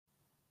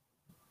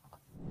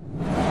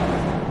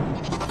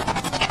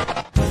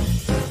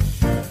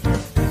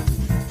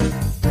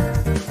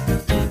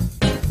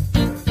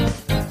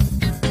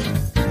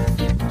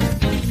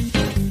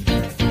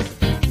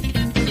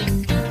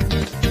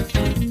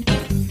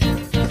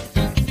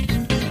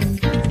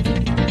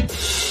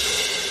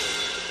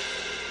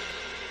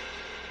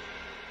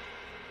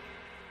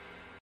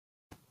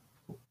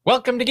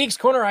Welcome to Geeks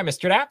Corner. I'm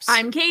Mr. Daps.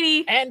 I'm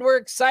Katie. And we're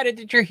excited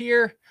that you're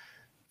here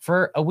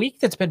for a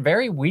week that's been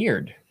very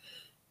weird.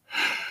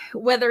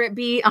 Whether it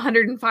be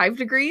 105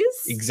 degrees.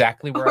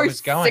 Exactly where I was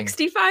going.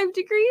 65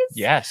 degrees.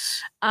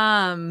 Yes.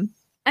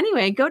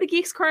 Anyway, go to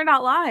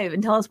geekscorner.live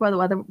and tell us what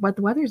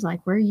the weather's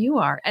like where you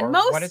are. And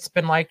what it's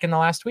been like in the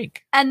last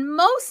week. And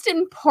most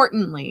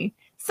importantly,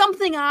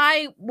 something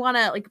I want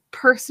to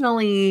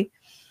personally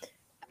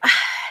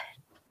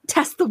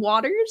test the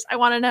waters. I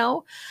want to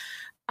know.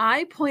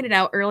 I pointed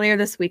out earlier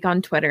this week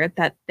on Twitter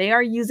that they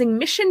are using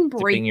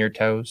Dipping your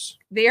toes.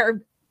 They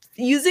are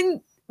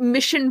using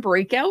Mission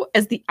Breakout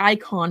as the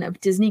icon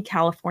of Disney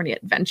California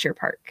Adventure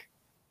Park.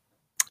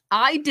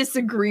 I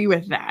disagree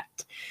with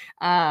that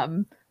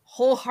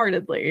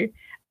wholeheartedly.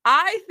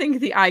 I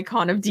think the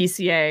icon of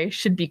DCA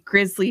should be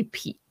Grizzly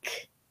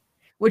Peak,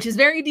 which is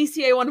very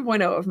DCA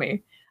 1.0 of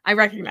me. I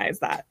recognize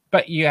that.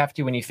 But you have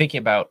to, when you're thinking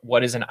about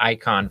what is an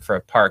icon for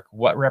a park,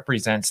 what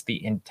represents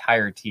the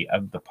entirety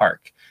of the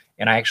park?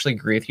 And I actually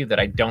agree with you that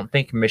I don't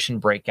think Mission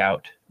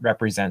Breakout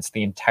represents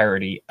the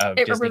entirety of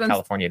Disney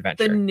California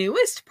Adventure. The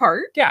newest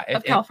part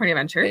of California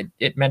Adventure.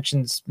 It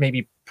mentions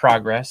maybe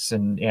progress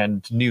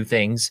and new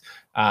things.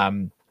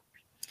 And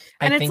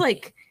it's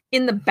like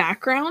in the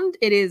background,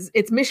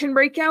 it's Mission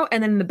Breakout,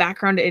 and then in the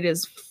background it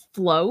is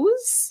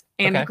Flows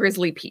and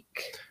Grizzly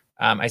Peak.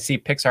 I see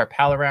Pixar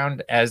Pal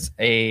Around as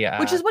a...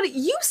 which is what it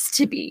used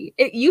to be.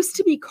 It used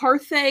to be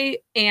Carthay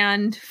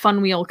and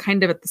Funwheel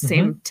kind of at the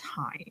same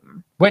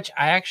time. Which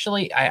I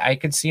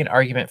could see an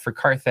argument for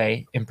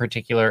Carthay in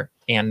particular,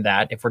 and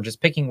that if we're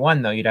just picking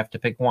one, though, you'd have to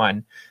pick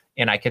one.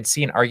 And I could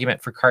see an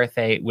argument for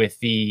Carthay with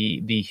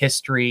the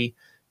history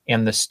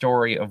and the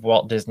story of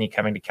Walt Disney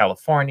coming to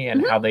California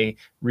and how they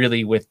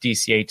really, with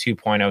DCA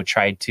 2.0,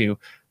 tried to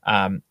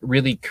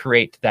really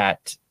create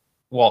that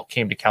Walt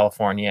came to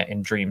California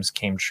and dreams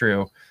came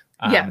true.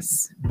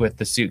 With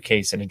the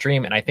suitcase and a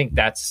dream. And I think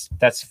that's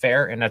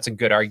fair, and that's a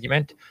good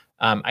argument.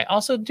 I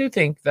also do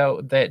think,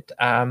 though, that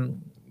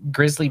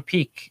Grizzly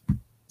Peak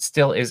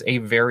still is a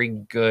very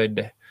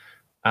good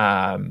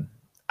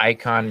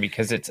icon,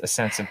 because it's a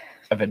sense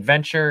of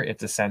adventure.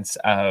 It's a sense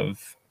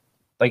of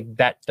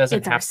that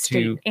doesn't have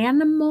to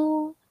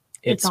animal.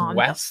 It's on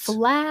west. The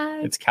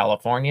flag. It's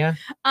California.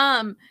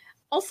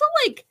 Also,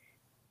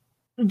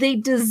 they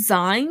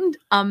designed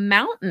a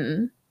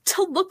mountain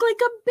to look like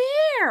a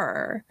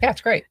bear. Yeah,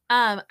 it's great.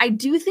 I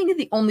do think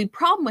the only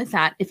problem with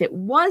that, if it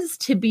was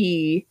to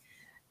be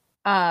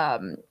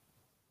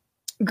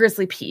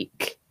Grizzly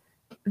Peak,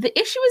 the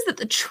issue is that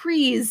the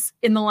trees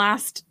in the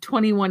last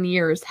 21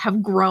 years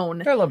have grown.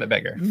 They're a little bit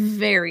bigger.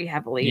 Very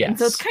heavily. Yes. And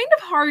so it's kind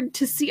of hard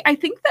to see. I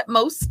think that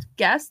most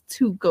guests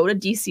who go to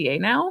DCA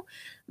now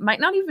might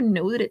not even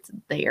know that it's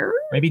there.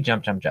 Maybe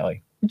Jump Jump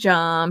Jelly.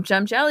 Jump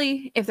Jump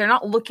Jelly, if they're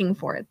not looking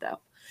for it, though.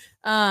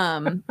 Also,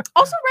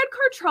 Red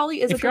Car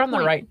Trolley is if you're on the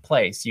right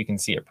place, you can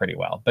see it pretty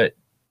well, but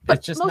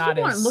it's just not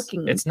as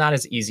looking. It's not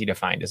as easy to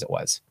find as it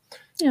was.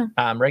 Yeah.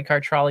 Red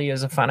Car Trolley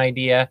is a fun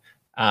idea.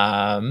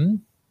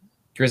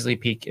 Grizzly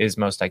Peak is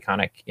most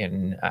iconic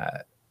in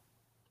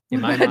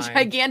my mind.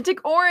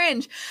 Gigantic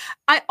orange.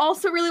 I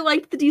also really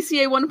liked the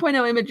DCA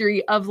 1.0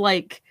 imagery of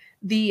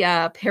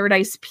the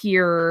Paradise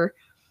Pier.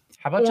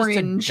 How about just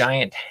a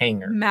giant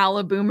hangar?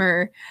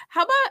 Maliboomer.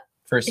 How about,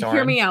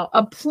 hear me out,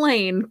 a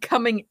plane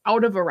coming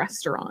out of a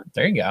restaurant?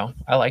 There you go.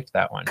 I liked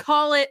that one.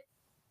 Call it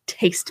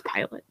Taste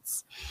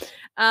Pilots.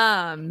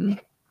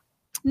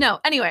 No,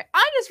 anyway,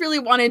 I just really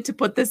wanted to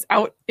put this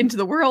out into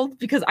the world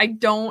because I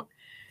don't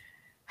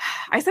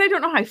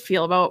know how I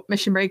feel about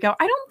Mission Breakout.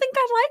 I don't think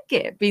I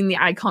like it being the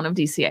icon of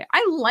DCA.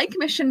 I like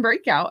Mission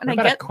Breakout, and I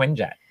get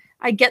Quinjet.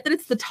 I get that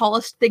it's the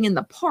tallest thing in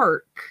the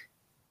park.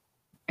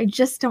 I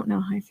just don't know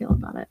how I feel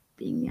about it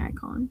being the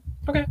icon.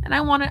 Okay. And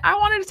I wanted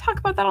to talk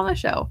about that on the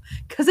show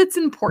because it's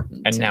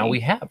important. And now we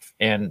have.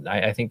 And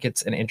I think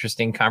it's an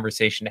interesting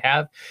conversation to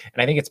have.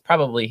 And I think it's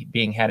probably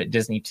being had at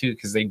Disney too,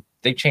 because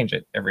they change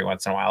it every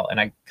once in a while. And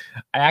I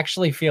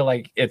actually feel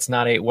like it's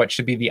not what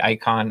should be the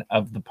icon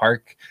of the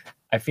park.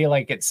 I feel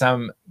like it's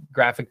some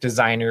graphic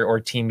designer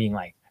or team being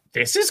like,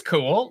 this is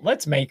cool,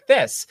 let's make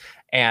this.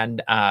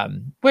 And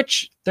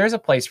which there's a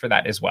place for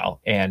that as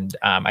well. And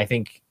I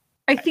think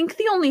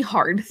the only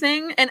hard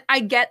thing, and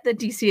I get that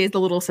DCA is the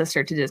little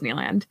sister to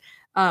Disneyland,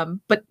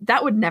 but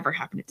that would never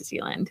happen at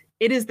Disneyland.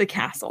 It is the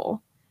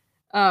castle.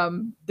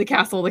 Although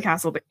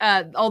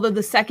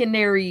the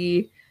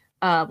secondary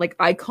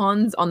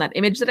icons on that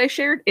image that I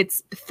shared,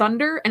 it's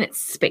thunder and it's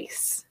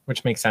space.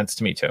 Which makes sense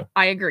to me too.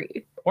 I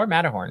agree. Or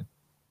Matterhorn.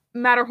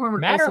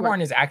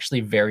 Matterhorn is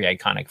actually very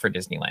iconic for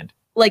Disneyland.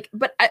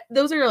 But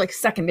those are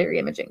secondary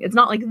imaging. It's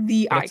not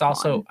the icon. It's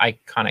also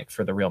iconic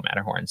for the real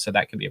Matterhorn, so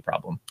that could be a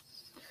problem.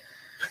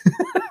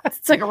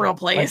 It's a real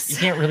place. You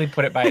can't really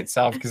put it by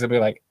itself because it'd be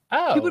like,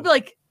 oh, people would be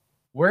like,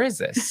 where is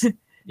this?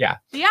 Yeah,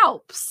 the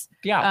Alps.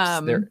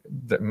 They're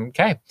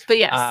okay. But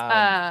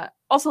yes,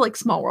 also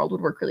Small World would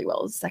work really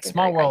well as a secondary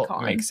Small World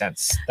icon. Makes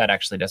sense. That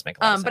actually does make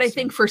a lot of sense. But I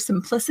think for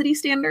simplicity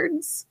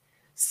standards,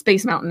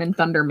 Space Mountain and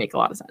Thunder make a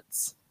lot of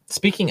sense.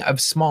 Speaking of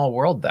Small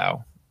World,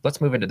 though,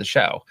 let's move into the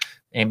show.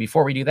 And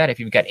before we do that, if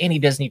you've got any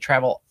Disney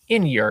travel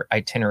in your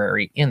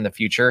itinerary in the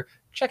future,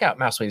 check out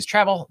Mouseways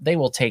Travel. They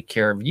will take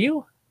care of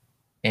you,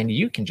 and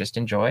you can just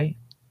enjoy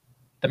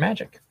the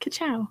magic.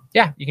 Ka-chow.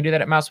 Yeah, you can do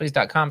that at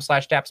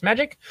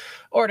mouseways.com/dapsmagic,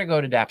 or to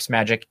go to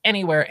dapsmagic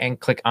anywhere and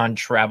click on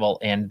travel,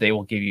 and they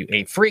will give you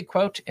a free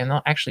quote. And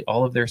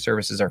all of their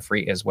services are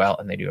free as well,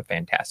 and they do a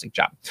fantastic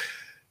job.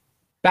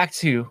 Back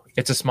to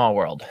It's a Small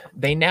World.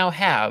 They now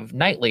have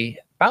nightly,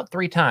 about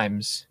 3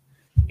 times,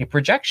 a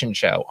projection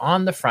show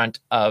on the front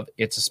of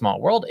It's a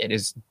Small World. It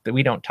is that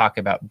we don't talk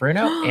about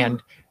Bruno,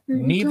 and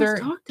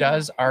neither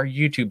does our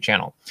YouTube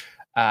channel.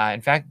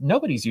 In fact,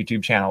 nobody's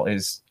YouTube channel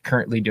is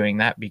currently doing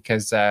that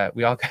because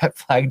we all got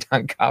flagged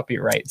on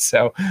copyright.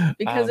 So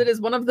because it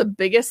is one of the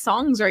biggest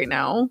songs right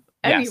now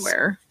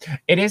everywhere. Yes.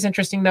 It is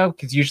interesting though,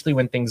 because usually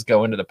when things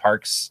go into the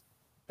parks,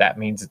 that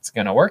means it's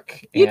going to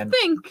work. You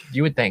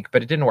would think,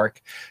 but it didn't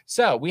work.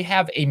 So we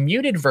have a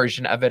muted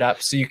version of it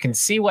up so you can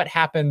see what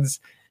happens.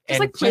 Just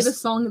like play the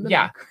song in the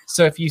background.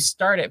 So if you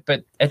start it,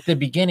 but at the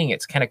beginning,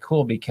 it's kind of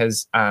cool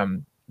because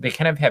they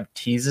kind of have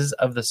teases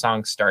of the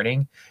song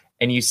starting.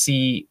 And you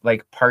see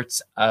like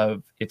parts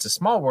of It's a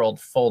Small World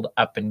fold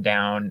up and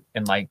down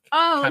and like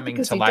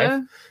coming to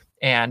life.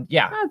 And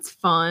yeah, that's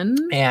fun.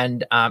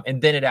 And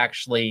then it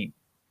actually,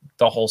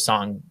 the whole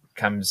song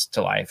comes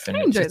to life, and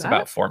it's just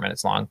about 4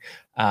 minutes long,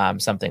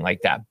 something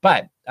like that.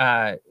 But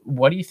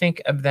what do you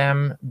think of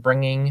them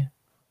bringing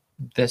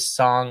this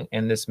song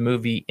and this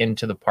movie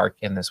into the park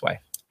in this way?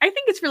 I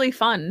think it's really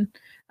fun.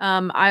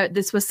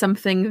 This was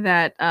something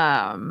that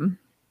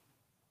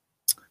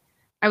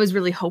I was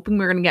really hoping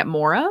we were going to get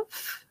more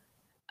of.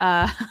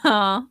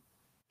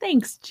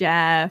 Thanks,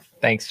 Jeff.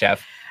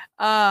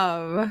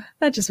 That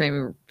just made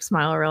me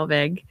smile real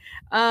big.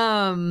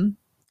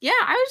 Yeah,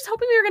 I was just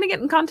hoping we were going to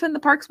get in content in the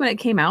parks when it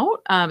came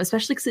out,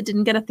 especially because it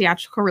didn't get a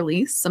theatrical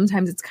release.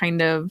 Sometimes it's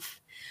kind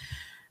of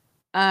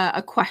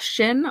a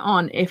question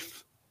on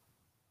if...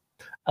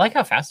 I like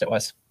how fast it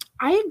was.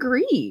 I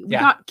agree. We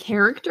got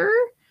character.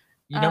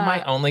 You know,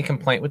 my only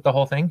complaint with the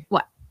whole thing?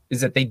 What?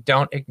 Is that they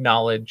don't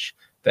acknowledge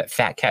that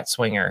Fat Cat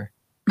Swinger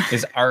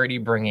is already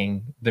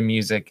bringing the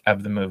music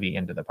of the movie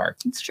into the park.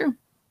 It's true.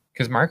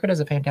 Because Marco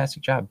does a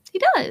fantastic job. He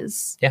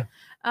does. Yeah.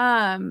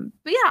 But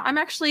yeah, I'm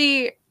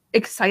actually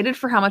excited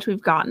for how much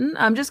we've gotten.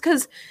 Just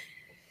because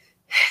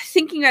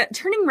thinking that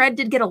Turning Red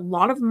did get a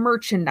lot of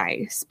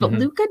merchandise, but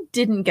Luca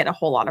didn't get a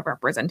whole lot of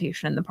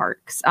representation in the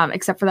parks,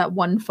 except for that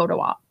one photo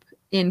op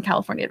in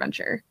California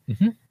Adventure.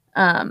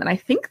 And I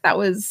think that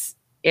was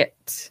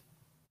it.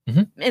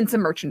 And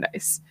some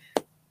merchandise.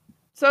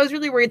 So I was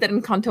really worried that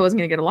Encanto wasn't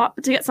going to get a lot,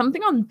 but to get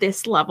something on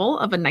this level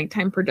of a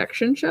nighttime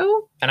projection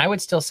show. And I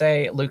would still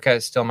say Luca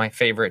is still my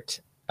favorite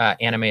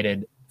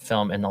animated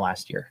film in the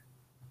last year.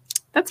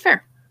 That's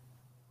fair.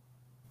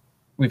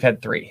 We've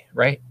had 3,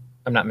 right?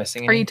 I'm not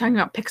missing any. Are you talking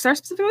about Pixar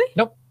specifically?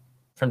 Nope.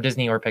 From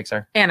Disney or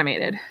Pixar.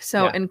 Animated.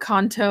 So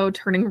Encanto,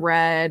 Turning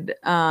Red,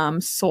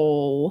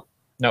 Soul.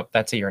 Nope,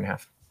 that's 1.5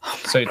 years.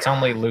 So it's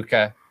only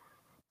Luca.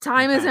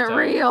 Time isn't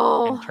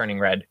real. And Turning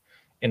Red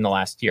in the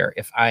last year,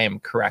 if I am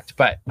correct.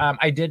 But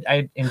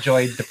I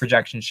enjoyed the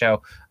projection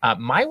show.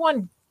 My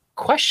one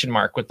question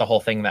mark with the whole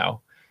thing,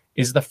 though,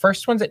 is the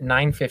first one's at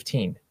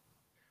 9:15.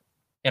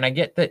 And I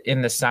get that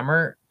in the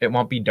summer, it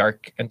won't be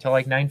dark until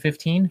like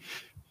 9:15.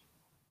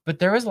 But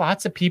there was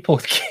lots of people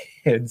with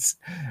kids.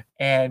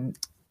 And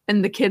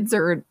the kids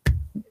are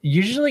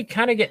usually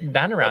kind of getting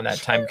done around that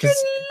time. Because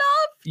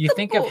you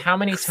think of how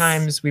many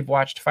times we've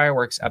watched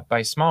fireworks up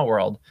by Small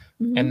World.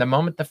 And the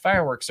moment the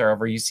fireworks are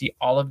over, you see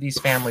all of these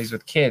families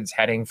with kids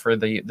heading for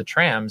the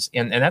trams.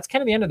 And that's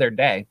kind of the end of their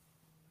day.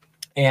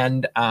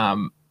 And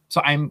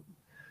so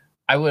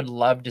I would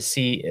love to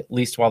see, at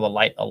least while the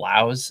light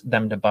allows,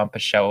 them to bump a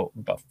show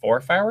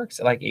before fireworks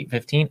at like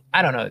 8:15.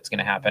 I don't know if it's going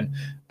to happen.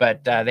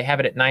 But they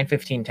have it at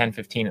 9:15,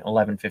 10:15, and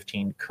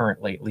 11:15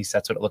 currently. At least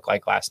that's what it looked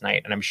like last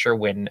night. And I'm sure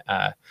when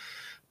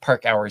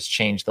park hours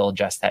change, they'll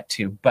adjust that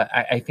too. But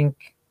I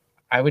think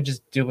I would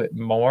just do it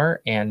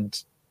more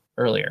and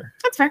earlier.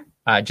 That's fair.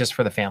 Just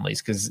for the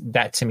families, because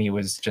that to me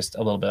was just a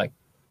little bit like,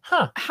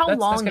 how long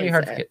that's gonna be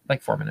hard to get,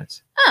 like 4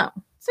 minutes. Oh,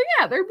 so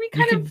yeah, there'd be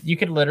you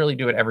could literally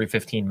do it every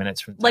 15 minutes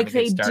from the time like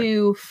they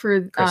do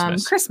for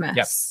Christmas.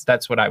 Yep,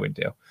 that's what I would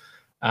do.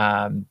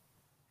 And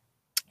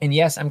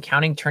yes, I'm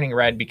counting Turning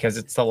Red because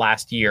it's the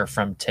last year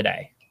from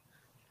today.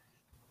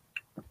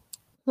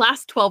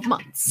 Last 12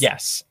 months.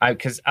 Yes,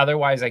 because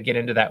otherwise I get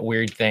into that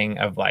weird thing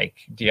of like,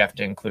 do you have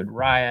to include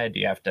Raya? Do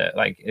you have to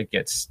it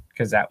gets,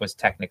 because that was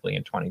technically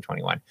in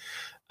 2021.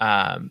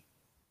 And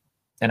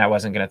I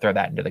wasn't going to throw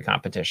that into the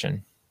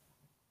competition.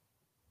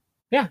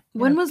 Yeah.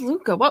 When was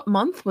Luca? What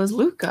month was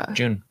Luca?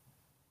 June.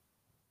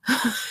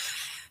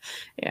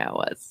 Yeah, it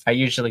was. I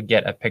usually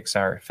get a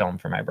Pixar film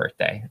for my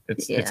birthday.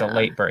 It's a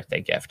late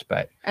birthday gift,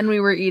 but. And we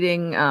were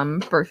eating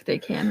birthday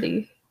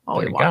candy while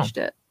we watched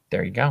it.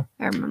 There you go.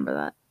 I remember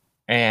that.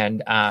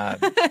 And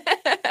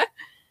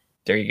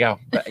there you go.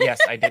 But yes,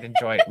 I did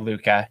enjoy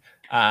Luca.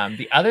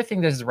 The other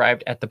thing that has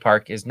arrived at the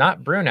park is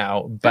not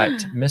Bruno, but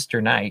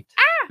Mr. Knight,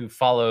 who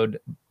followed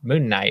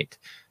Moon Knight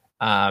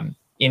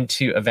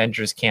into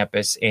Avengers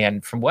Campus.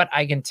 And from what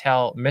I can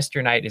tell,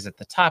 Mr. Knight is at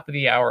the top of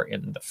the hour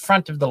in the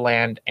front of the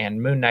land,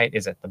 and Moon Knight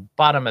is at the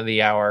bottom of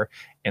the hour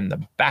in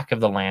the back of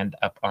the land,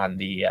 up on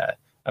the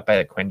up by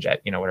the Quinjet,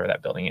 whatever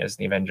that building is,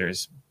 the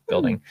Avengers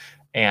building.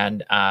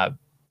 And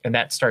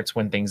that starts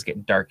when things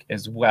get dark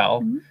as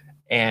well.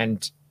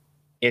 And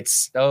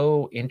it's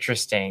so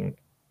interesting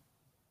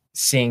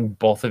seeing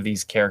both of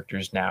these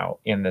characters now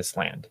in this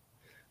land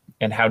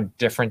and how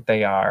different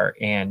they are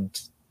and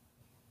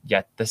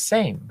yet the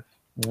same.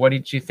 What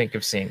did you think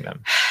of seeing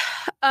them?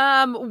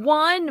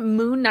 One,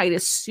 Moon Knight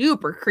is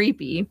super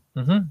creepy.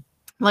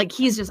 Like,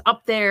 he's just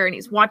up there and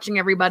he's watching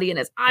everybody and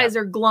his eyes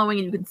are glowing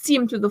and you can see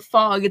him through the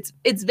fog.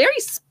 It's very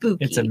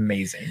spooky. It's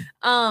amazing.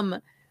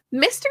 Mr.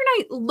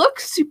 Knight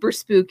looks super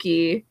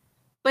spooky,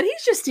 but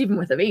he's just Steven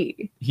with a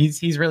V.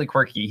 He's really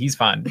quirky. He's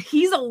fun.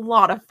 He's a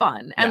lot of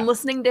fun. And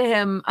listening to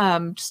him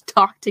just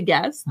talk to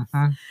guests,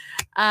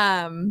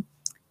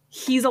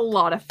 he's a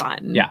lot of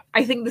fun. Yeah.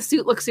 I think the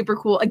suit looks super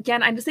cool.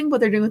 Again, I just think what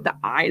they're doing with the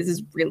eyes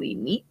is really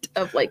neat,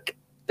 of like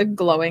the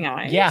glowing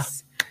eyes. Yeah.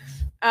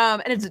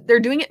 And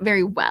they're doing it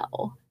very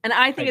well. And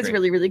I think it's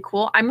really, really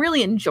cool. I'm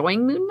really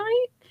enjoying Moon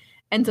Knight.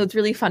 And so it's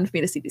really fun for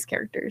me to see these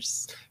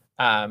characters.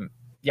 I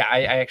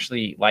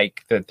actually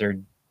like that they're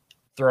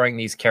throwing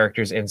these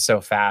characters in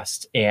so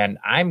fast. And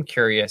I'm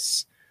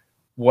curious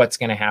what's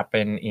going to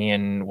happen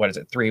in,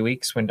 3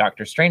 weeks when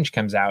Doctor Strange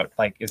comes out?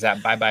 Like, is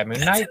that bye-bye Moon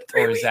Knight?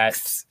 Or is that,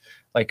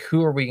 like,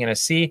 who are we going to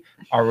see?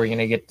 Are we going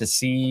to get to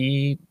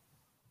see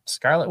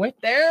Scarlet Witch?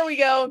 There we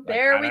go.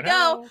 There we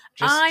go.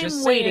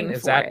 I'm waiting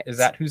for it. Is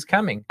that who's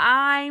coming?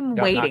 I'm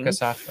waiting. Knock us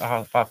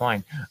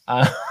offline.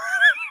 I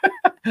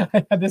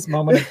had this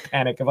moment of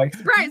panic of like,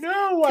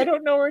 no, I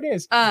don't know where it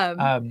is.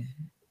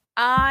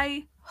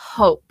 I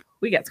hope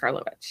we get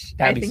Scarlet Witch.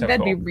 I think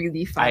that'd be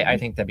really fun. I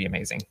think that'd be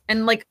amazing.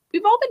 And like,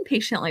 we've all been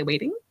patiently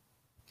waiting.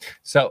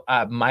 So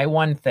my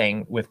one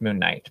thing with Moon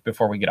Knight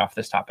before we get off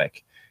this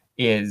topic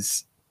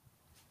is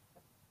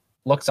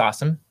looks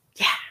awesome.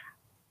 Yeah.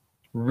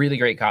 Really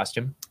great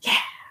costume. Yeah.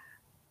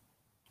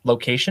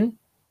 Location,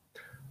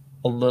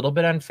 a little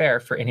bit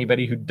unfair for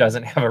anybody who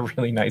doesn't have a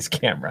really nice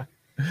camera.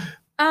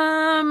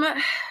 And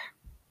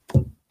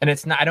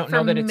it's not, I don't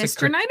know that it's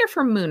Mr. Knight or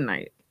from Moon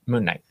Knight?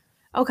 Moon Knight.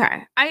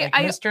 Okay.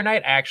 Mr.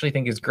 Knight I actually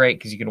think is great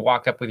because you can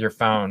walk up with your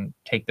phone,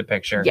 take the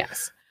picture.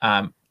 Yes.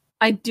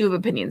 I do have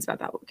opinions about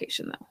that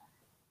location though.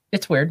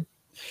 It's weird.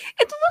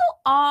 It's a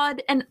little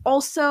odd. And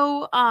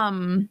also,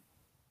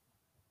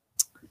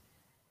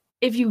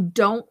 if you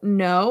don't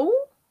know,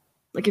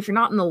 like if you're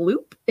not in the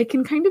loop, it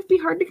can kind of be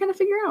hard to kind of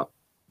figure out.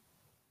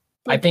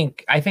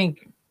 Like, I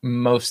think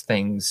most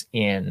things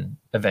in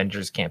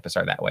Avengers Campus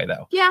are that way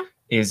though. Yeah.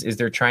 Is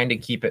they're trying to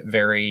keep it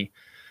very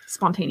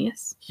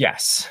spontaneous.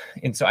 Yes.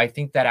 And so I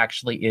think that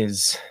actually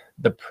is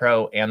the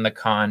pro and the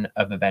con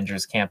of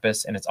Avengers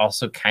Campus. And it's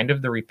also kind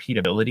of the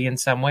repeatability in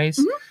some ways,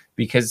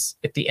 because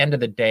at the end of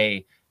the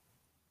day,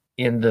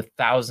 in the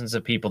thousands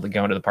of people that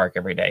go into the park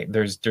every day,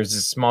 there's a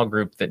small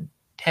group that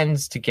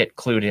tends to get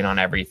clued in on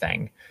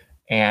everything.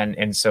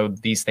 And so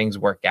these things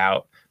work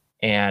out.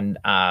 And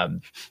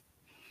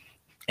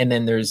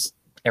then there's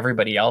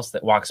everybody else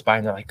that walks by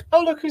and they're like,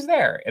 oh, look who's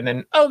there. And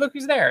then, oh, look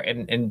who's there.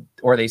 And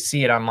or they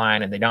see it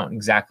online and they don't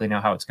exactly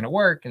know how it's going to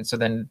work. And so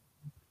then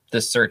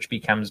the search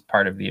becomes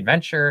part of the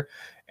adventure,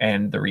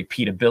 and the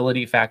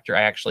repeatability factor,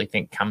 I actually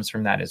think, comes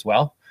from that as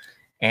well.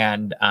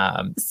 And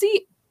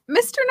see,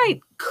 Mr.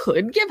 Knight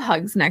could give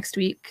hugs next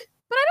week,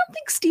 but I don't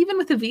think Steven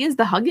with a V is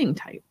the hugging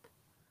type.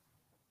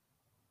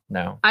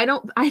 No, I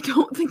don't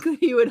think that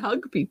he would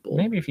hug people.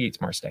 Maybe if he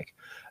eats more steak.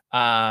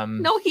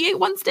 No, he ate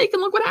one steak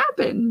and look what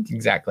happened.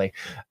 Exactly.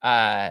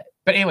 But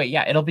anyway,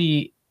 yeah, it'll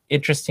be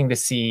interesting to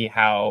see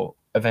how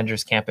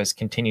Avengers Campus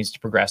continues to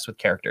progress with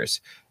characters.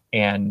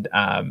 And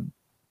I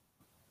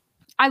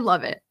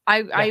love it.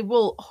 I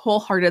will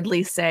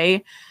wholeheartedly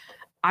say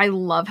I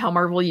love how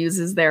Marvel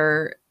uses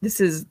this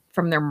is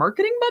from their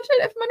marketing budget,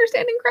 if I'm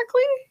understanding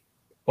correctly.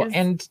 Well,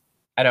 and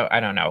I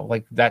don't know.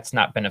 Like, that's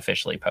not been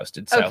officially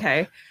posted. So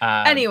okay.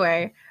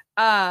 Anyway,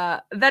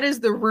 that is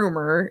the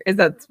rumor, is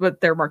that's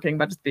what their marketing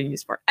budget's being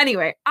used for.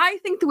 Anyway, I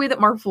think the way that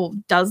Marvel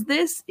does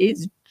this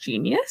is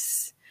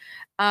genius.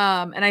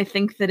 And I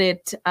think that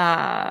it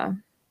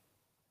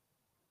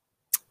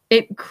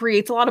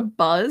creates a lot of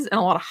buzz and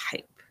a lot of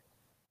hype.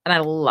 And I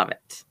love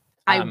it.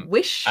 I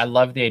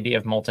love the idea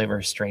of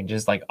Multiverse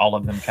Stranges, like all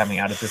of them coming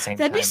out at the same time.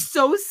 That'd be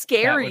so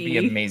scary. That would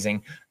be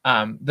amazing.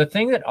 The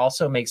thing that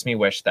also makes me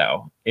wish,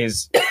 though,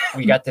 is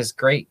we got this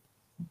great,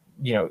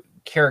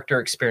 character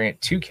experience,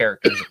 2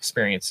 characters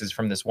experiences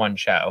from this one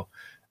show.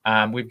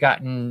 We've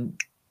gotten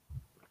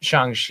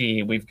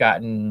Shang-Chi, we've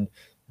gotten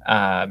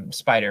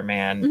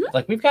Spider-Man. Mm-hmm.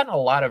 Like, we've gotten a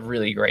lot of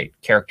really great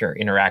character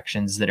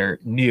interactions that are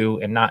new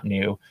and not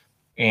new,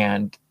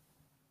 and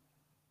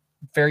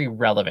very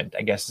relevant,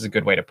 I guess is a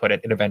good way to put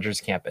it, in Avengers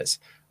Campus.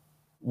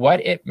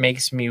 What it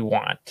makes me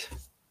want.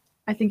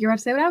 I think you're about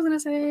to say what I was going to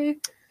say.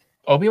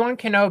 Obi-Wan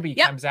Kenobi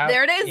comes out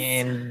there it is.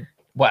 in,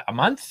 a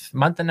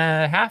month and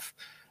a half?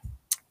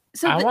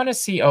 So I want to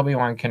see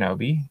Obi-Wan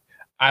Kenobi.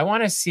 I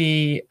want to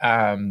see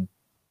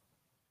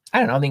I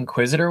don't know, the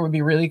Inquisitor would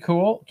be really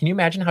cool. Can you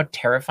imagine how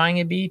terrifying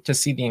it'd be to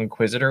see the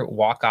Inquisitor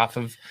walk off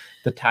of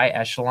the TIE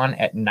Echelon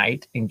at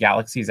night in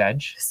Galaxy's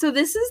Edge? So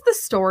this is the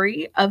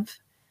story of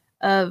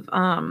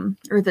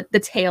or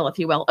the tale, if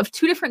you will, of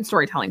two different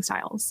storytelling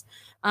styles.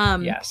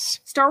 Yes.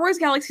 Star Wars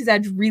Galaxy's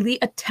Edge really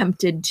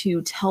attempted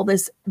to tell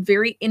this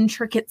very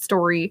intricate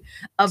story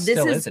of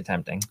Still is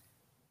attempting.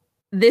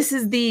 This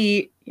is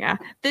the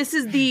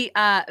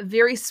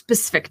very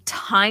specific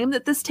time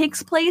that this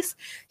takes place.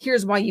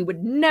 Here's why you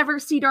would never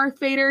see Darth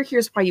Vader.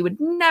 Here's why you would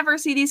never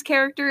see these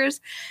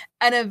characters.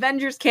 And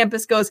Avengers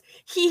Campus goes,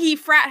 hee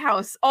frat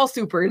house, all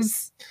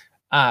supers.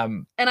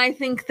 And I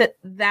think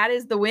that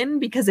is the win,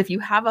 because if you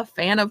have a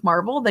fan of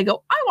Marvel, they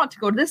go, I want to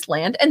go to this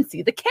land and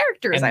see the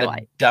characters I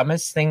like. The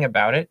dumbest thing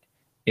about it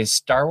is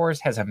Star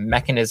Wars has a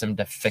mechanism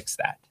to fix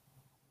that.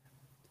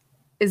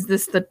 Is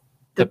this the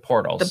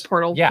portals? The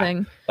portal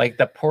thing? Like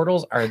the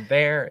portals are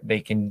there. They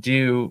can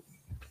do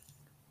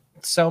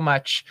so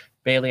much.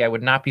 Bailey, I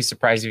would not be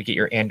surprised if you get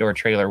your Andor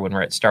trailer when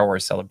we're at Star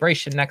Wars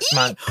Celebration next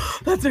month.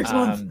 That's next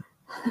month.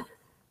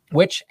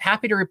 Which,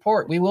 happy to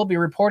report, we will be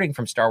reporting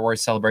from Star Wars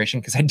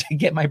Celebration because I did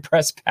get my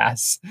press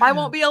pass. I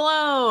won't be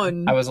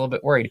alone. I was a little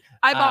bit worried.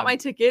 I bought my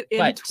ticket in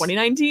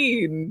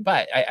 2019.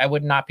 But I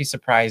would not be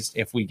surprised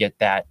if we get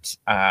that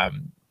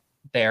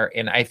there.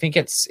 And I think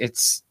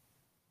it's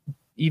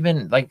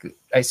even like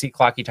I see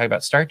Clocky talk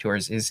about Star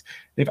Tours, is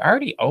they've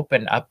already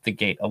opened up the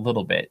gate a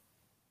little bit.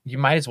 You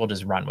might as well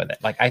just run with it.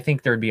 Like, I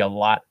think there'd be a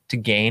lot to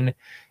gain.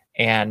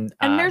 And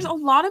there's a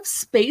lot of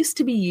space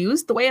to be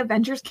used the way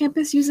Avengers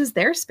Campus uses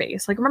their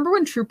space. Like, remember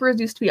when Troopers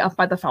used to be up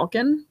by the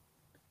Falcon?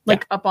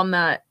 Like, up on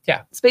that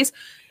space?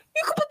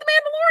 You could put the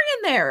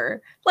Mandalorian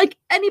there. Like,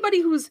 anybody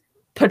who's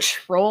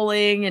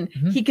patrolling, and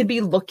he could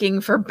be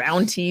looking for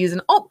bounties,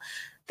 and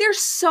there's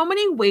so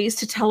many ways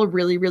to tell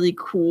really, really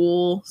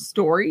cool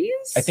stories.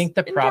 I think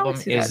the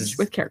problem is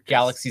with characters.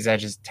 Galaxy's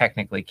Edge is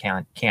technically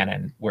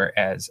canon,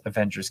 whereas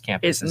Avengers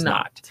Campus is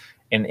not.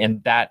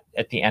 And that,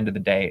 at the end of the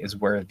day, is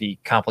where the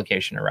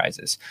complication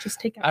arises.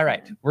 Just take it. All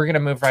right, we're going to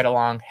move right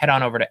along, head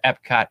on over to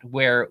Epcot,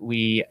 where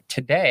we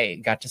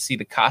today got to see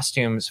the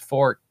costumes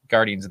for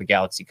Guardians of the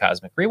Galaxy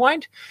Cosmic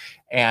Rewind.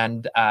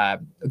 And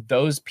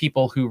those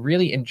people who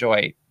really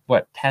enjoy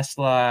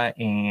Tesla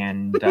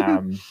and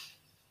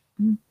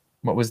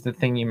what was the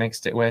thing you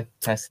mixed it with?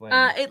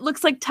 Tesla. It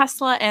looks like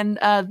Tesla and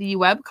the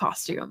web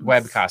costumes.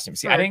 Web costumes.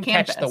 See, I didn't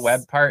catch the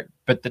web part,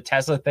 but the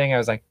Tesla thing, I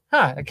was like,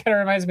 it kind of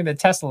reminds me of the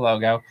Tesla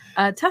logo.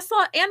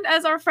 Tesla, and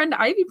as our friend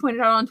Ivy pointed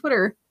out on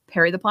Twitter,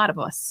 Perry the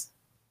Platypus.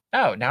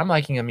 Oh, now I'm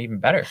liking him even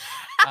better.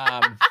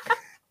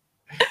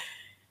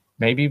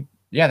 Maybe,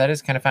 yeah, that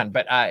is kind of fun.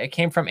 But it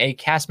came from a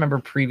cast member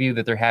preview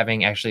that they're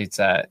having. Actually,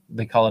 it's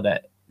they call it a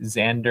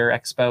Xander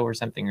Expo or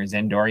something, or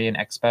Xandorian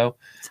Expo,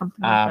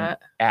 something like that,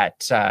 at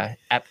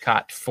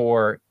Epcot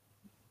for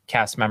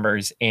cast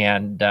members.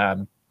 And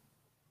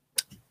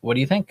what do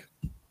you think,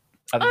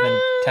 other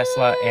than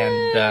Tesla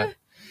and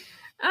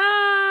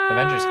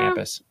Avengers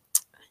Campus?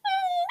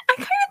 I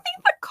kind of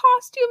think the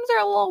costumes are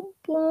a little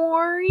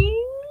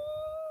boring.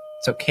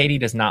 So Katie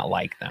does not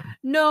like them.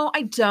 No,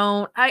 I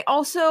don't. I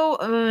also,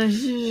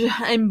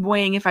 I'm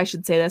weighing if I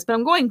should say this, but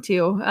I'm going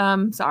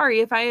to.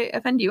 Sorry if I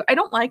offend you. I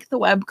don't like the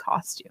web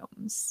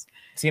costumes.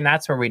 See, and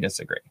that's where we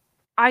disagree.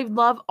 I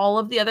love all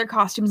of the other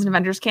costumes in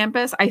Avengers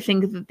Campus. I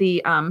think that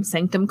the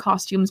Sanctum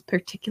costumes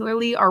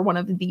particularly are one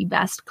of the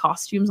best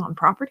costumes on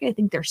property. I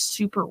think they're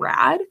super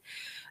rad.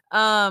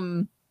 I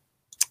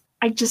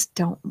just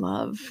don't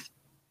love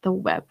the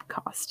web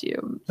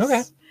costumes.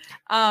 Okay.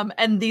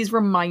 And these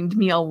remind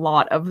me a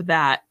lot of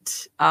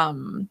that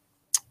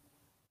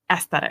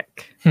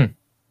aesthetic.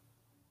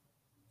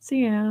 So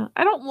yeah,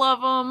 I don't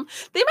love them.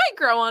 They might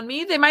grow on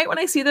me. They might when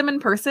I see them in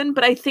person,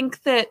 but I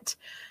think that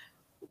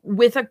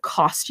with a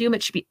costume,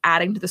 it should be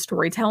adding to the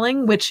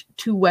storytelling, which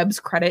to Webb's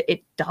credit,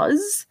 it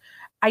does.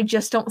 I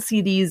just don't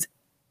see these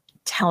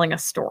telling a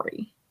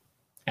story.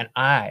 And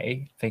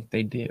I think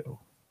they do.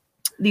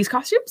 These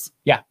costumes?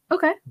 Yeah.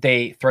 Okay.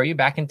 They throw you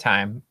back in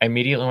time. I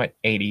immediately went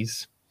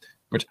 80s,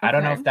 which I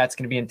don't know if that's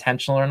going to be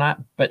intentional or not,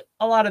 but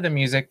a lot of the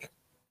music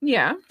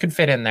could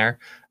fit in there.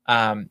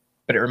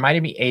 But it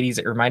reminded me 80s.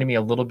 It reminded me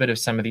a little bit of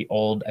some of the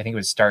old, I think it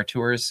was Star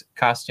Tours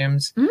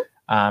costumes.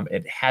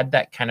 It had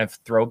that kind of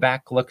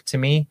throwback look to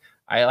me.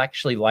 I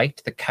actually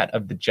liked the cut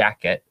of the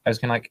jacket. I was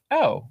kind of like,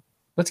 oh,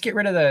 let's get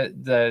rid of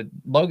the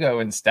logo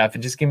and stuff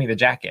and just give me the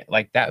jacket.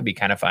 Like, that would be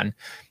kind of fun.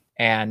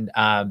 And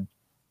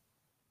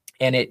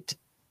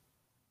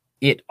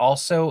it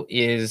also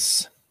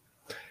is,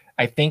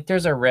 I think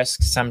there's a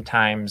risk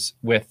sometimes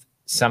with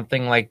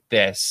something like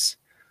this,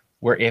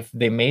 where if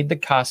they made the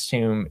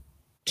costume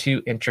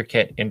too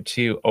intricate and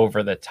too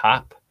over the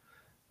top,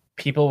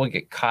 people will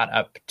get caught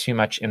up too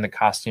much in the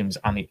costumes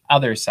on the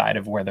other side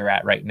of where they're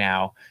at right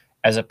now,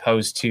 as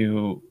opposed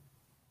to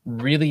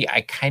really,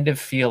 I kind of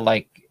feel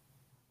like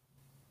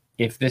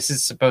if this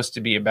is supposed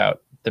to be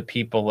about the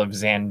people of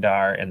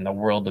Xandar and the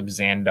world of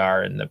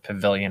Xandar and the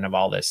pavilion of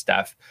all this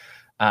stuff,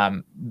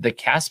 the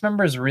cast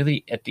members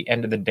really, at the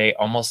end of the day,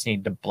 almost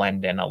need to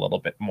blend in a little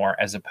bit more,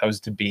 as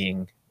opposed to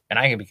being and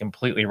I can be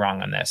completely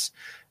wrong on this,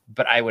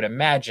 but I would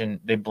imagine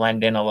they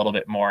blend in a little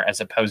bit more as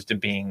opposed to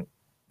being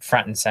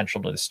front and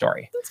central to the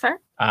story. That's fair.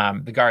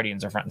 The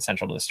Guardians are front and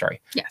central to the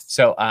story. Yes.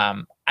 So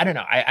I don't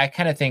know. I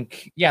kind of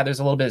think, yeah, there's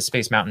a little bit of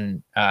Space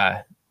Mountain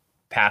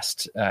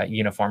past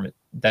uniform.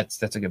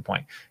 That's a good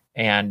point.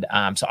 And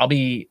so I'll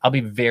be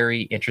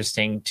very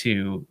interesting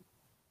to,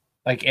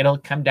 like, it'll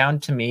come down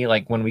to me,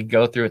 like, when we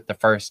go through it the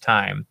first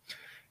time.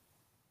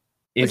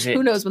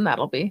 Who knows when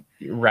that'll be?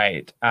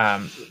 Right.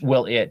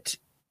 Will it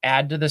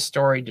add to the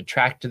story,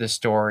 detract to the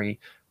story,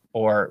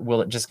 or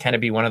will it just kind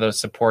of be one of those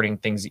supporting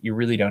things that you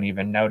really don't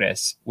even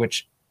notice,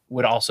 which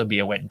would also be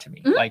a win to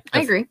me. Mm-hmm. Like,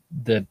 I agree.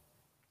 The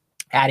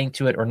adding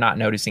to it or not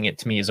noticing it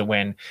to me is a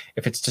win.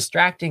 If it's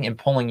distracting and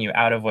pulling you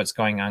out of what's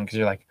going on because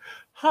you're like,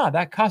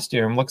 that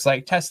costume looks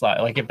like Tesla.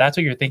 Like, if that's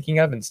what you're thinking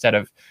of instead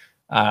of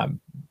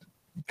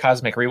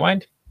Cosmic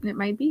Rewind, it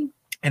might be.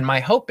 And my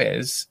hope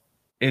is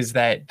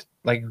that,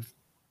 like,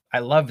 I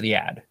love the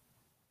ad.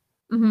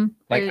 Mm-hmm.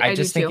 Like, I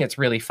just think it's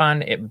really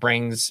fun. It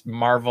brings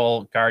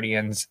Marvel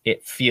Guardians.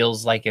 It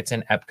feels like it's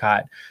in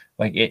Epcot.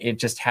 Like, it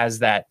just has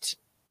that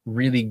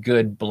really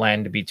good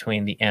blend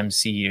between the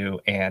MCU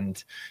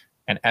and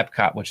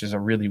Epcot, which is a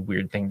really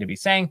weird thing to be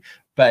saying,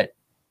 but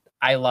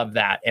I love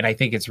that. And I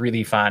think it's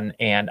really fun.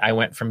 And I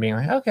went from being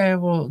like, okay,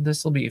 well,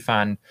 this will be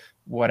fun,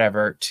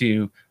 whatever,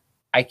 to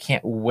I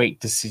can't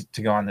wait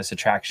to go on this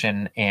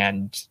attraction.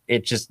 And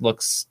it just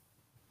looks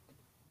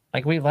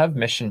like we love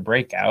Mission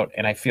Breakout.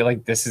 And I feel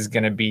like this is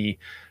going to be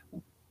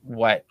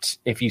what,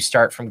 if you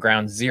start from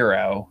ground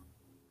zero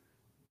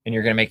and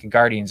you're going to make a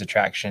Guardians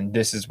attraction,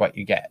 this is what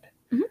you get.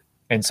 Mm-hmm.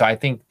 And so I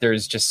think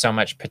there's just so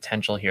much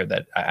potential here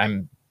that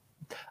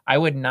I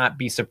would not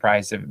be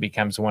surprised if it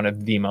becomes one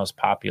of the most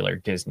popular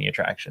Disney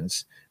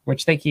attractions,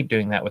 which they keep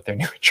doing that with their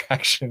new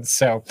attractions.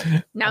 So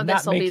now I'm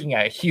not making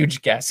a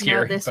huge guess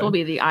here. This will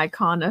be the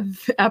icon of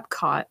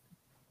Epcot.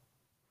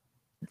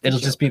 It'll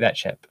just be that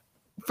ship.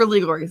 For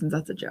legal reasons,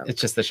 that's a joke.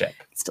 It's just the ship.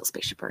 It's still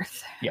Spaceship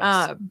Earth.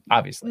 Yes,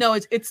 obviously. No,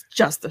 it's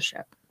just the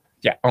ship.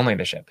 Yeah, only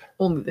the ship.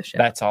 Only the ship.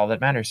 That's all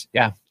that matters.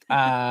 Yeah.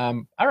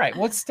 All right,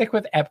 let's stick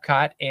with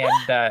Epcot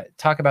and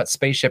talk about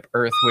Spaceship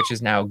Earth, which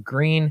is now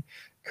green.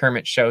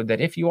 Kermit showed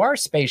that if you are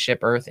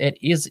Spaceship Earth, it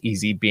is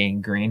easy being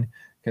green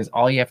because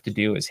all you have to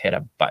do is hit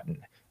a button.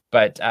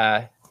 But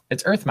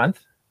it's Earth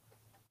Month.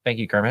 Thank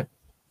you, Kermit.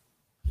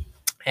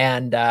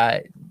 And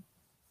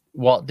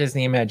Walt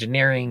Disney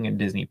Imagineering and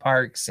Disney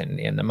Parks and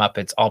the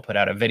Muppets all put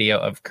out a video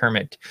of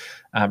Kermit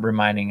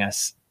reminding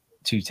us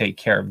to take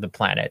care of the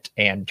planet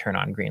and turn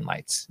on green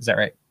lights. Is that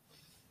right?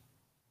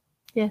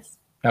 Yes.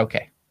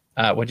 Okay.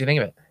 What do you think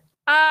of it?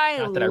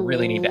 Not that I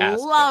really need to ask.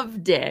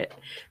 Loved it.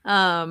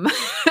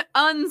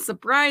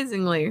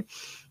 Unsurprisingly,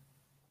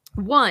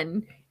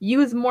 one,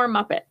 use more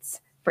Muppets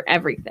for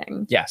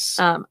everything. Yes.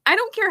 I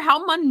don't care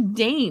how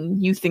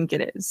mundane you think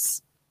it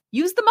is.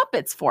 Use the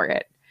Muppets for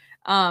it.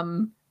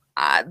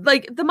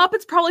 Like, the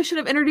Muppets probably should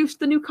have introduced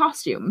the new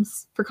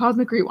costumes for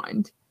Cosmic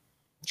Rewind.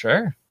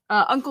 Sure.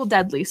 Uncle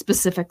Deadly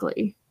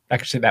specifically.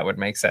 Actually, that would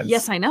make sense.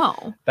 Yes, I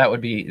know. That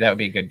would be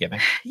a good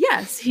gimmick.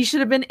 Yes, he should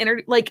have been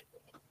like,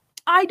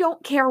 I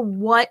don't care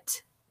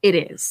what it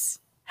is.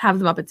 Have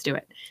the Muppets do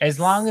it. As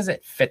long as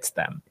it fits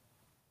them.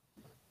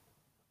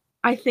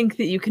 I think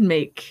that you can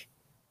make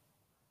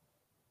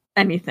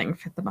anything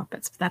fit the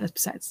Muppets, but that is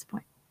besides the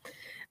point.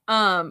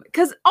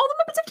 Because all the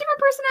Muppets have different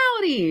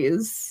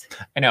personalities.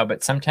 I know,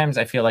 but sometimes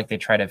I feel like they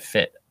try to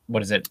fit,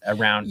 what is it, a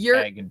round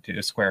peg into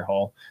a square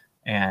hole.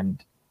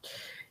 And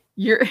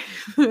you're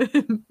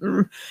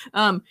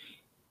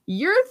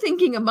you're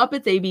thinking of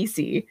Muppets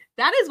ABC.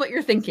 That is what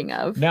you're thinking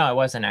of. No, I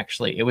wasn't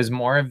actually. It was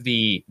more of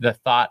the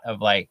thought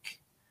of, like,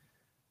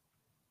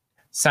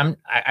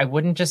 I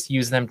wouldn't just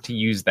use them to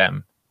use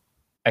them.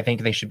 I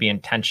think they should be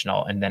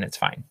intentional, and then it's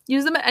fine.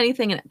 Use them at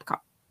anything in Epcot.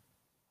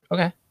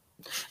 Okay.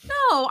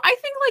 No, I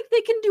think, like,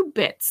 they can do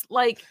bits.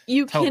 Like,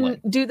 you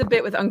can do the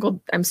bit with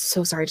Uncle. I'm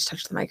so sorry to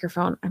touch the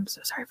microphone. I'm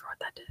so sorry for what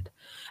that did.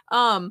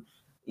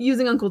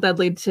 Using Uncle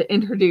Deadly to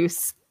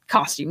introduce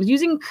costumes,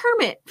 using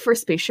Kermit for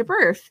Spaceship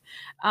Earth.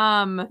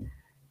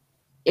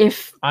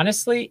 If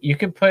honestly, you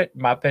could put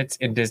Muppets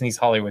in Disney's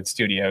Hollywood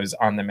Studios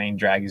on the main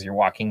drag as you're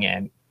walking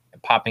in,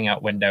 popping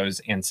out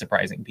windows and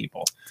surprising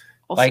people,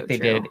 like they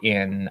did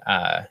in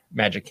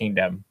Magic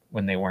Kingdom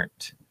when they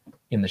weren't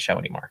in the show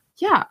anymore.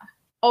 Yeah.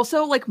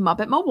 Also, like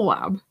Muppet Mobile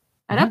Lab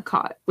at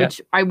Epcot,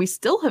 which we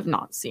still have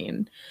not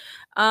seen.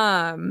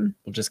 We'll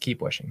just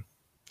keep wishing.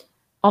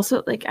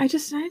 Also, like, I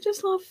just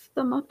love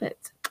the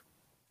Muppets.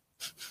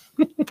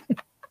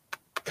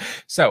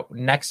 So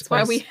next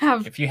place, why we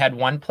have... if you had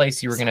one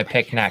place you were going to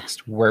pick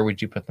next, where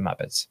would you put the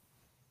Muppets?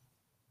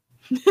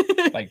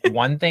 Like,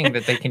 one thing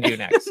that they can do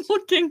next. Animal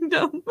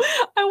Kingdom.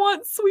 I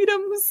want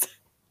Sweetums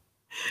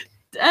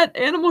at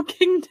Animal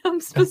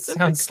Kingdom specifically. That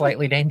sounds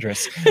slightly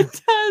dangerous.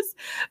 It does,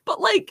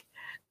 but like,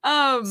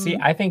 see,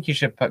 I think you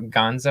should put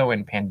Gonzo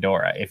and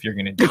Pandora if you're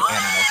going to do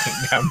Animal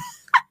Kingdom.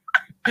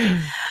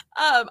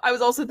 I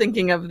was also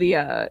thinking of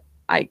the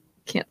I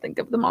can't think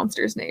of the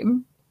monster's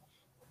name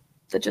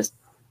that just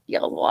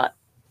yells a lot.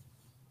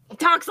 It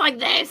talks like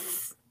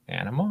this.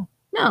 Animal?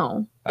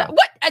 No. Oh.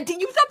 What?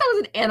 You thought that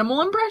was an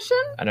animal impression?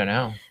 I don't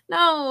know.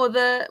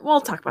 No, we'll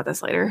talk about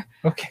this later.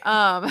 Okay.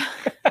 That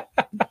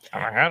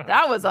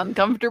was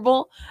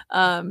uncomfortable.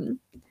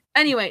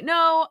 Anyway,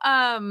 no,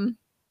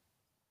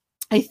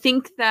 I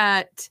think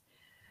that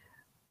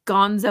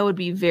Gonzo would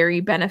be very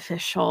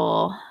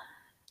beneficial.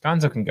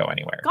 Gonzo can go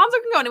anywhere.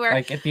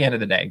 Like at the end of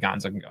the day,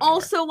 Gonzo can go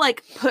also,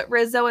 like, put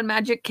Rizzo in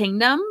Magic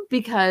Kingdom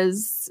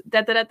because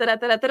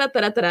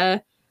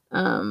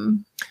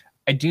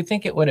I do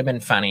think it would have been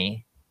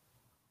funny,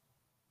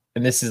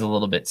 and this is a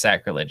little bit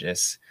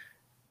sacrilegious,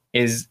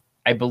 is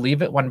I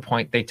believe at one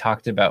point they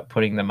talked about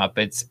putting the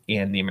Muppets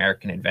in the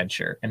American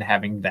Adventure and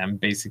having them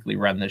basically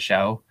run the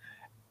show.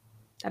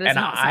 That is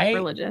not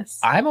sacrilegious.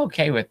 I'm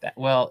okay with that.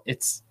 Well,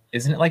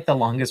 isn't it like the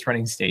longest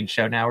running stage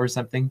show now or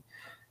something?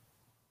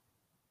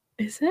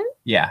 Is it?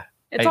 Yeah.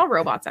 It's all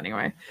robots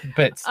anyway.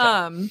 But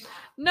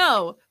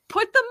no,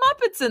 put the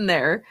Muppets in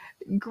there.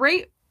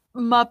 Great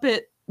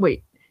moments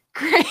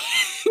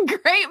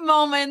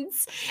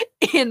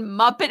in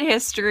Muppet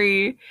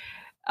history.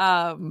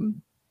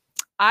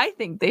 I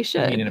think they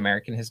should. You mean in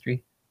American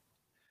history?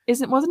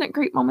 Wasn't it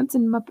great moments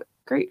in Muppet?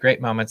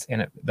 Great moments in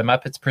it. The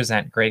Muppets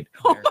present great.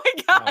 Oh my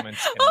god!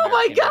 Oh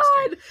my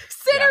god!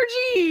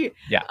 Synergy.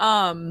 Yeah.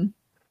 I'm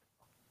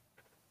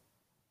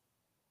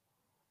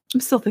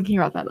still thinking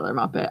about that other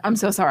Muppet. I'm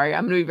so sorry.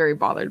 I'm gonna be very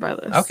bothered by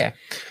this. Okay.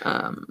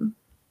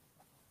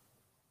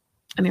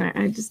 Anyway,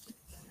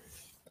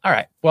 All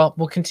right. Well,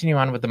 we'll continue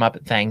on with the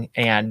Muppet thing.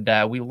 And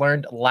we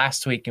learned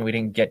last week, and we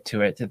didn't get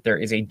to it, that there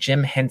is a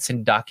Jim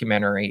Henson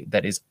documentary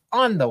that is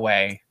on the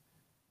way,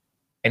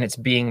 and it's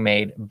being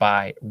made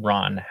by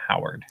Ron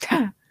Howard.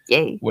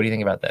 Yay. What do you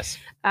think about this?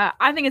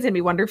 I think it's going to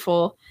be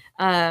wonderful.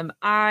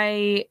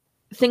 I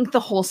think the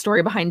whole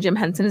story behind Jim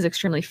Henson is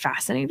extremely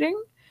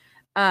fascinating.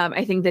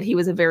 I think that he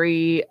was a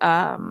very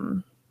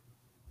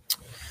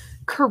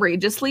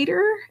courageous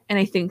leader, and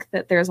I think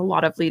that there's a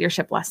lot of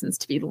leadership lessons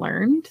to be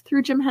learned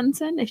through Jim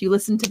Henson. If you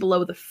listen to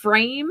Below the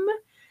Frame,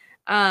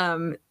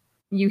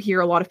 you hear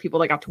a lot of people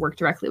that got to work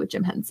directly with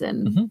Jim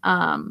Henson.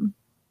 Mm-hmm.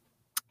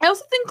 I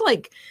also think,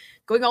 like,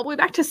 going all the way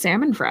back to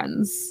Sam and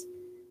Friends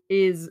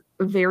is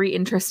very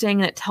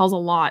interesting, and it tells a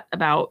lot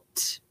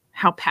about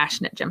how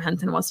passionate Jim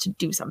Henson was to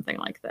do something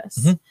like this.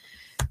 Mm-hmm.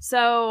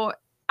 So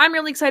I'm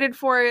really excited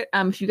for it.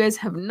 If you guys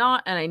have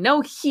not, and I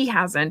know he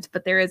hasn't,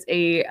 but there is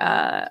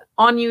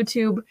on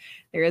YouTube,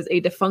 there is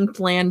a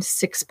Defunct Land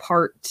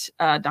 6-part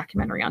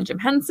documentary on Jim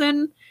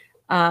Henson.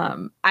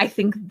 I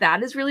think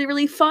that is really,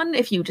 really fun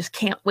if you just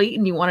can't wait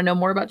and you want to know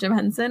more about Jim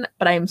Henson.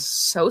 But I am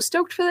so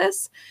stoked for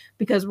this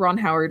because Ron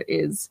Howard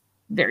is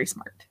very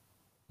smart.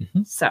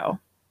 Mm-hmm. So,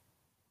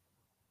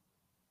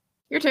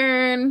 your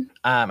turn.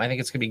 I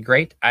think it's going to be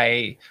great.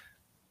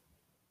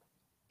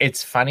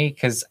 It's funny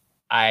because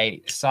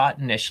I saw it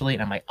initially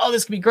and I'm like, oh,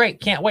 this could be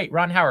great. Can't wait.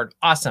 Ron Howard.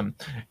 Awesome.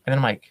 And then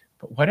I'm like,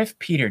 but what if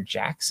Peter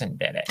Jackson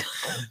did it?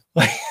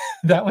 Like,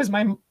 that was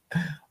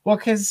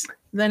because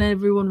then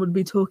everyone would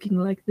be talking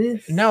like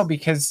this. No,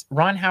 because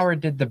Ron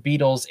Howard did the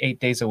Beatles 8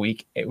 days a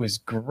week. It was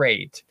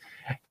great.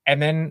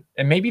 And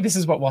maybe this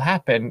is what will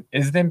happen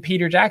is then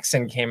Peter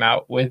Jackson came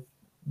out with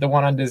the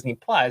one on Disney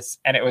Plus,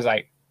 and it was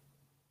like,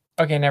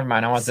 okay, never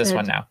mind. I want this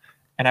one now.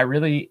 And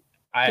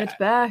get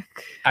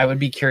back. I would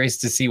be curious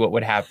to see what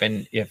would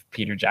happen if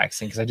Peter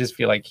Jackson, because I just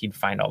feel like he'd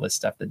find all this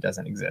stuff that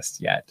doesn't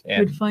exist yet.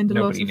 And he'd find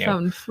a lot of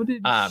found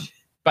footage.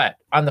 But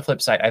on the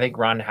flip side, I think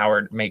Ron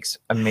Howard makes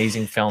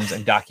amazing films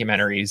and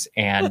documentaries,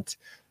 and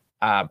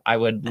I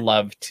would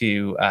love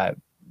to.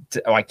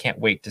 I can't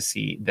wait to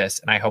see this,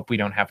 and I hope we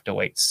don't have to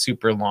wait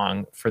super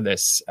long for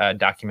this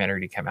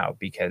documentary to come out,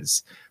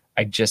 because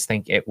I just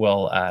think it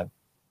will. I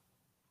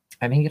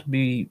think it'll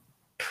be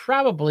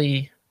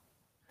probably.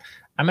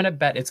 I'm going to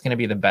bet it's going to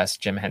be the best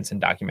Jim Henson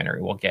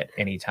documentary we'll get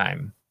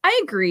anytime. I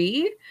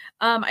agree.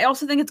 I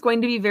also think it's going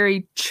to be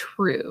very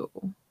true.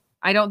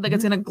 I don't think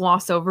it's going to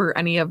gloss over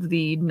any of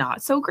the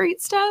not so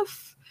great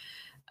stuff.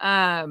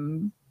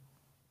 And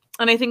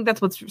I think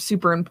that's what's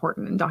super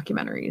important in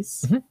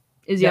documentaries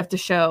is you have to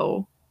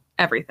show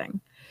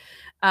everything.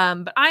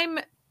 But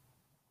I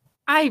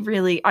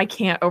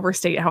can't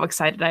overstate how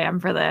excited I am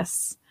for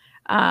this.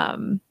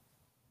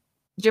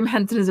 Jim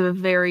Henson is a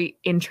very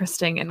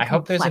interesting and I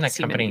hope there's an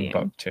accompanying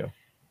book too.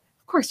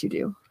 Of course you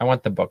do. I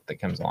want the book that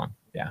comes along.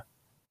 Yeah.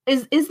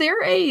 Is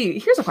there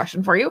here's a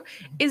question for you.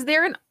 Is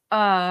there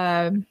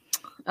a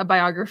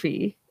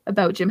biography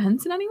about Jim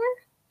Henson anywhere?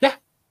 Yeah.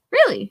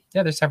 Really?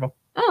 Yeah, there's several.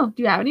 Oh,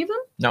 do you have any of them?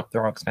 No,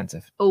 they're all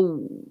expensive.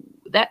 Oh,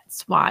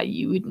 that's why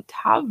you wouldn't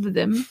have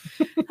them.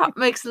 That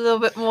makes a little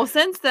bit more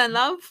sense then,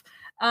 love.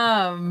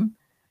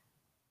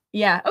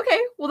 Yeah,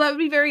 okay. Well, that would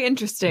be very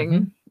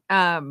interesting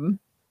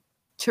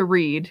to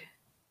read.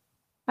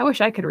 I wish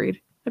I could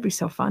read. That'd be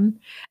so fun.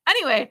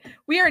 Anyway,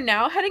 we are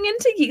now heading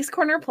into Geeks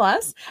Corner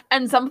Plus,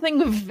 and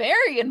something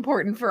very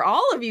important for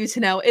all of you to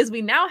know is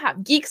we now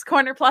have Geeks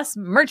Corner Plus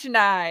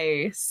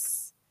merchandise.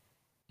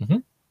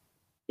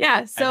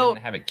 Yeah, so I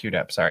didn't have it queued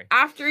up, sorry.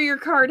 After your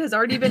card has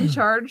already been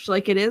charged,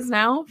 like it is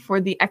now,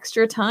 for the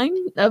extra time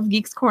of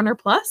Geeks Corner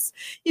Plus,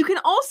 you can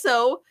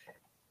also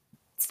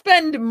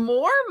spend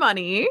more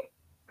money.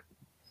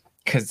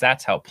 Because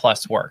that's how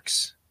Plus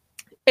works.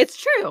 It's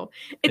true.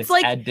 It's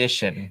like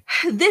addition.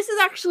 This is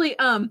actually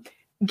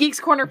Geeks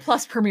Corner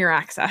Plus Premier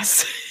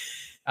Access.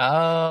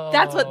 Oh.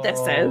 That's what this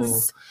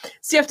is.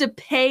 So you have to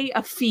pay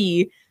a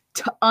fee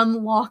to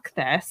unlock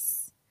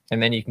this.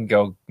 And then you can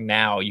go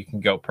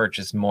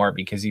purchase more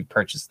because you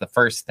purchased the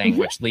first thing,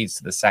 which leads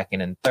to the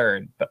second and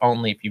third, but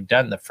only if you've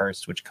done the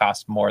first, which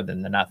costs more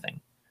than the nothing.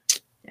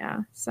 Yeah.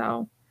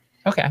 So.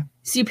 Okay.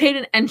 So you paid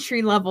an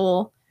entry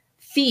level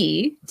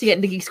fee to get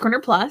into Geeks Corner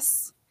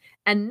Plus.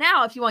 And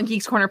now if you want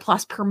Geeks Corner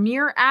Plus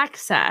Premier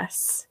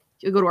Access,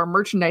 you'll go to our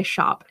merchandise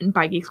shop and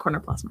buy Geeks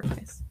Corner Plus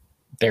merchandise.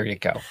 There you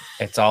go.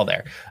 It's all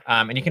there.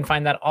 And you can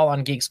find that all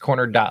on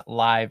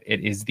geekscorner.live.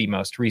 It is the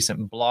most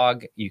recent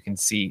blog. You can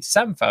see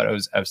some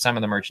photos of some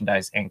of the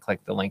merchandise and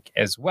click the link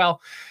as well.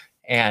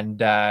 And,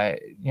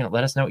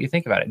 let us know what you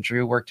think about it.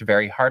 Drew worked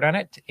very hard on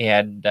it.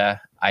 And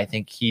I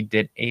think he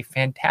did a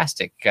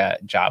fantastic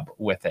job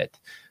with it.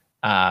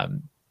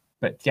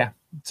 But yeah,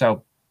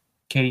 so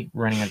Katie,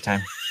 running out of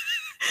time.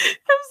 I'm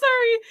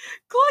sorry.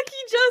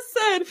 Clucky just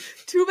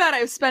said, too bad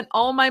I've spent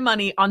all my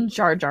money on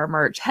Jar Jar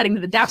merch heading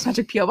to the Daps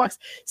Magic P.O. Box.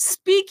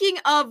 Speaking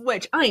of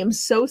which, I am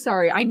so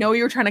sorry. I know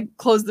you were trying to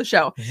close the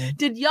show.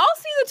 Did y'all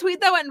see the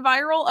tweet that went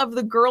viral of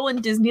the girl in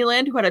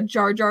Disneyland who had a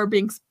Jar Jar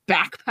Binks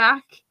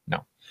backpack?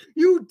 No.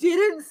 You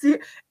didn't see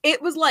it?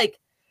 It was like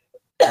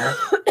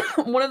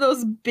one of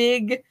those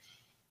big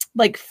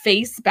like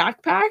face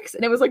backpacks,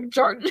 and it was like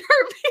Jar Jar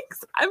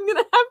Binks. I'm gonna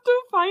have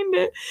to find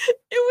it.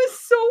 It was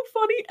so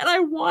funny and I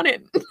want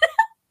it.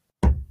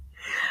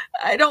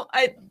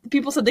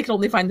 People said they could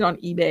only find it on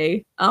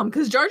eBay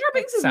because Jar Jar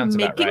Binks is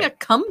making a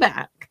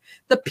comeback.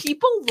 The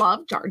people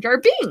love Jar Jar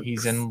Binks.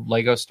 He's in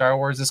Lego Star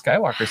Wars The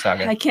Skywalker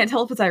Saga. I can't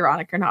tell if it's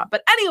ironic or not,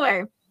 but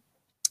anyway,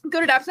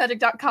 go to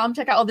dapsmagic.com,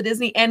 check out all the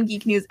Disney and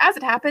geek news as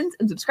it happens,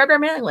 and subscribe to our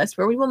mailing list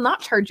where we will not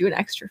charge you an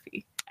extra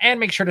fee. And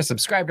make sure to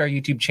subscribe to our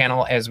YouTube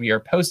channel as we are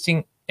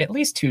posting at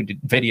least 2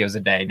 videos a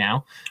day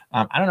now.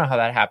 I don't know how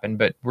that happened,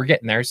 but we're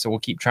getting there, so we'll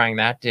keep trying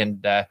that.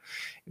 And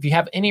if you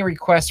have any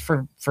requests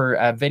for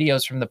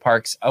videos from the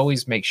parks,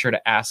 always make sure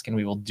to ask, and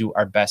we will do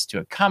our best to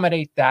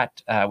accommodate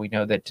that. We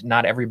know that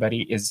not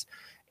everybody is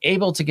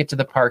able to get to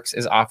the parks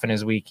as often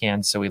as we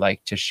can, so we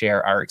like to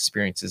share our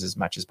experiences as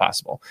much as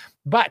possible.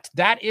 But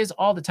that is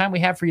all the time we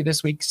have for you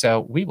this week,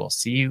 so we will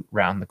see you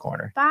around the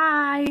corner.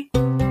 Bye.